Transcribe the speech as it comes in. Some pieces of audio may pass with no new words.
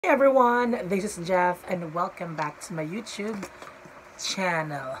Hey everyone, this is Jeff and welcome back to my YouTube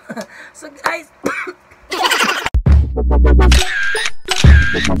channel. So guys,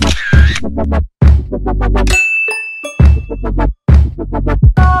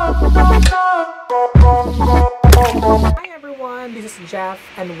 hi everyone, this is Jeff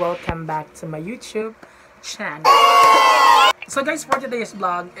and welcome back to my YouTube channel. So guys, for today's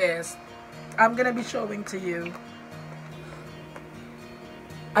vlog is I'm gonna be showing to you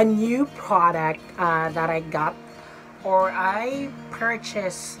a new product that I got or I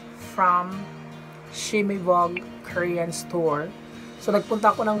purchased from XIMIVOUGE Korean store. So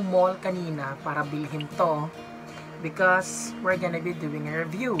nagpunta ako ng mall kanina para bilhin to because we're gonna be doing a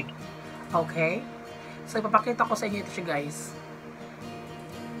review. Okay? So ipapakita ko sa inyo ito siya guys.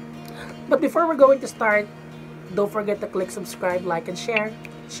 But before we're going to start, don't forget to click subscribe, like, and share.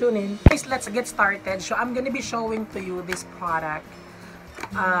 Tune in. Guys, let's get started. So I'm gonna be showing to you this product.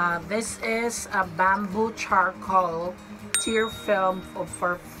 This is a bamboo charcoal tear film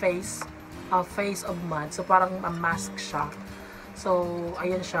for face of mud. So parang mask siya. So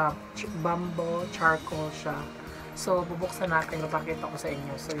ayan siya, bamboo charcoal siya. So bubuksan natin, mapakita ko sa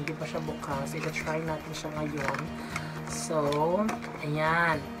inyo. So hindi pa siya bukas. Ita-try natin siya ngayon. So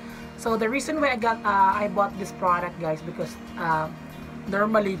ayan. So the reason why I bought this product guys because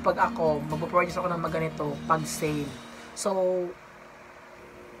normally pag ako magpo-purchase ako ng ganito pag sale. So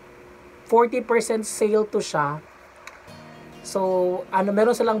 40% sale to siya. So,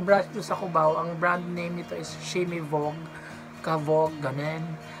 meron silang brand sa Cubao. Ang brand name nito is XIMIVOUGE, Kavogue, ganun.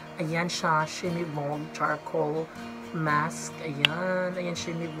 Ayan siya, XIMIVOUGE charcoal mask. Ayan,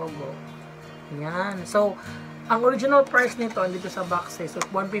 XIMIVOUGE. Oh. Ayan. So, ang original price nito, dito sa box so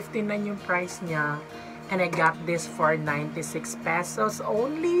 159 yung price niya. And I got this for 96 pesos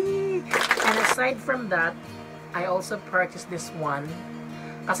only. And aside from that, I also purchased this one.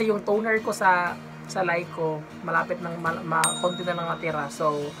 Kasi yung toner ko sa Laiko, malapit ng konti na lang natira.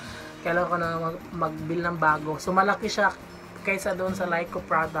 So, kailangan ko na mag-bill ng bago. So, malaki siya kaysa doon sa Laiko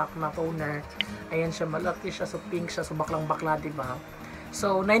product na toner. Ayan siya, malaki siya. So, pink siya. So, baklang-bakla, diba?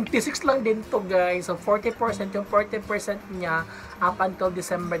 So, 96 lang din to guys. So, 40%. Yung 40% niya, up until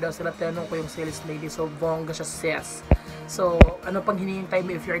December daw sila. Tinanong ko yung sales lady. So, bongga siya sis. So, ano pang hinihintay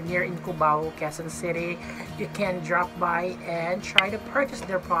mo if you're near in Cubao, Quezon City, you can drop by and try to purchase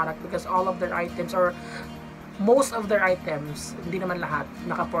their product because all of their items or most of their items, hindi naman lahat,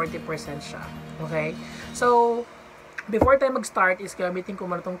 naka 40% siya. Okay? So, before tayo mag-start is gamitin ko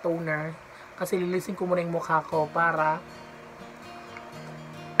muna itong toner kasi lilisin ko muna yung mukha ko para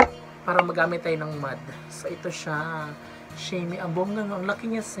magamit tayo ng mud. So, ito siya. Shimmy. Ang bongga nga. Ang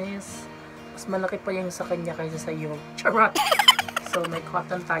laki niya sis. Mas malaki pa yung sa kanya kaysa sa iyo. Charot! So, may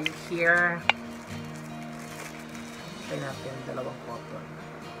cotton tayo here. Try natin dalawang cotton.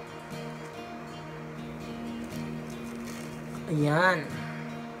 Ayan.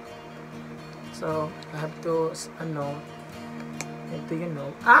 So, I have to, ito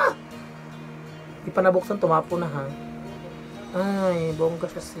Ah! Di pa nabuksan, tumapo na ha. Ay, bongga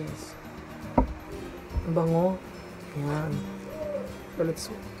siya sis. Ang bango. Ayan.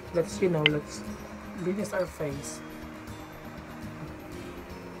 So, let's this our face.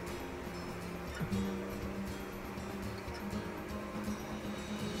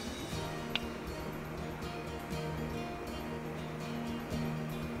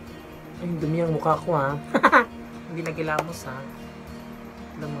 Ay, dumi ang mukha ko ha. Hindi nagilamos ha.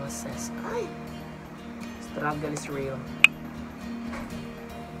 Ilang mga ses. Ay! Struggle is real.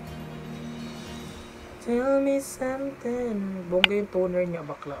 Tell me something. Bongga yung toner niya,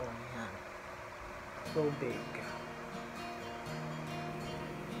 bakla. Oh, yan. So big.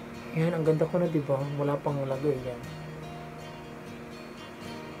 Yan, ang ganda ko na diba? Wala pang lagay yan.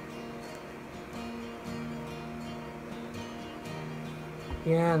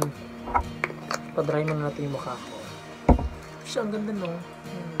 Yan. Pa-dry mo na natin yung mukha ko. Siya, ang ganda no?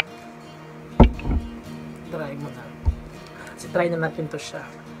 Dry mo na. Kasi try na natin to siya.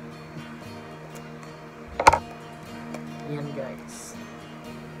 Yan guys.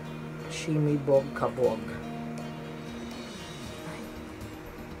 XIMIVOUGE Kavogue.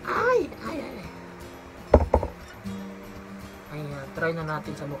 Ay! Ayan, try na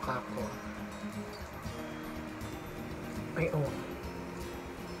natin sa mukha ko. Ay, oh.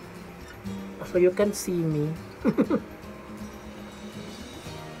 So you can see me.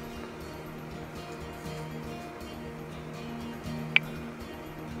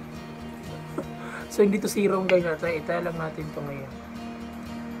 So, hindi to serum guys. Itry lang natin to ngayon.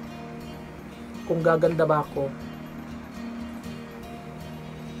 Kung gaganda ba ako.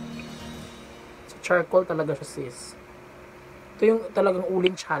 So, charcoal talaga siya sis. Ito yung talagang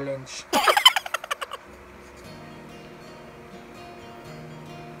uling challenge.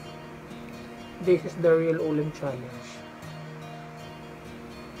 This is the real uling challenge.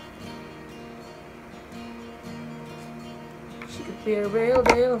 She could be a real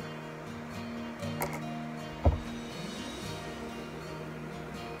deal.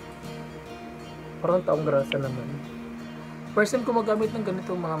 Parang taong grasa naman. First time ko magamit ng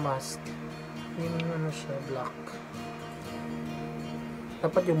ganitong mga mask. Yung ano siya, black.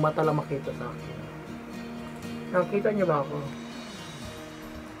 Dapat yung mata lang makita sa akin. Nakita niyo ba ako?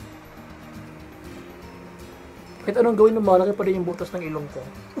 Kahit anong gawin ng malaki pa rin yung butas ng ilong ko.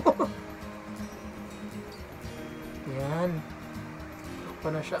 Yan.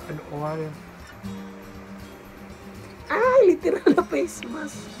 Pa na siya, ano, ay, literal na face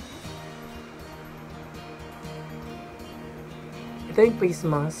mask. Ito yung face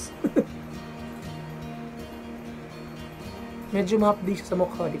mask. Medyo ma-update siya sa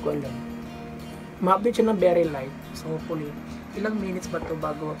mukha, di ko alam. Ma-update siya ng very light. So, hopefully, ilang minutes ba ito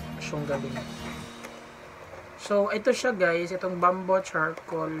bago siyang gawin. So, ito siya guys, itong bamboo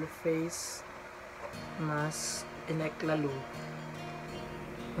charcoal face mask ineklalo.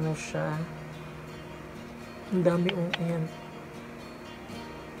 Ano siya? Ang dami ayan.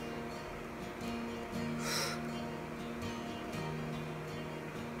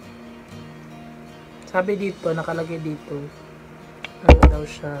 Sabi dito, nakalagay dito. Ano daw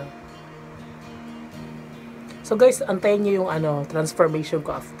siya? So guys, antayin nyo yung transformation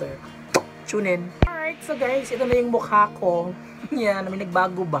ko after. Tune in. Alright, so guys, ito na yung mukha ko. Yan, may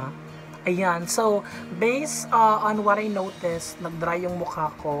nagbago ba? Ayan, so, based on what I noticed, nag-dry yung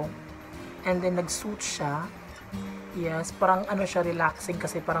mukha ko. And then, nag-suit siya. Yes, parang siya, relaxing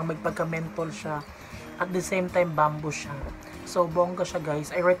kasi parang may pagka-menthol siya. At the same time, bamboo siya. So, bongga siya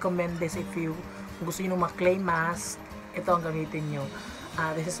guys. I recommend this if you gusto nyo ng mga clay mask. Ito ang gamitin nyo.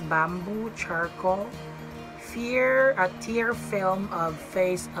 This is bamboo charcoal. Tear film of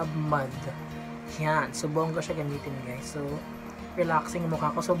face of mud. Yan. So, bongga siya gamitin guys. So, relaxing yung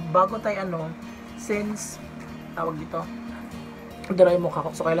mukha ko. So, bago tayo since, tawag dito, dry yung mukha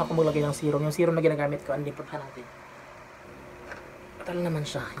ko. So, kailangan ko maglagay ng serum. Yung serum na ginagamit ko, andipot natin. Patal naman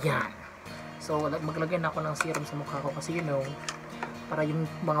siya. Yan. So, maglagay na ako ng serum sa mukha ko kasi para yung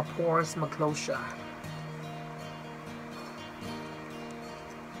mga pores mag-close siya.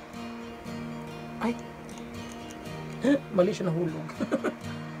 Ay! Mali siya nahulog.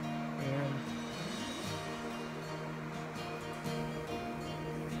 Ayan.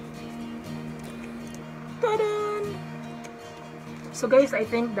 Tadan! So guys, I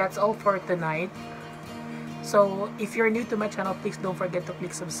think that's all for tonight. So, if you're new to my channel, please don't forget to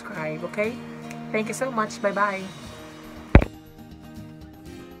click subscribe, okay? Thank you so much. Bye-bye.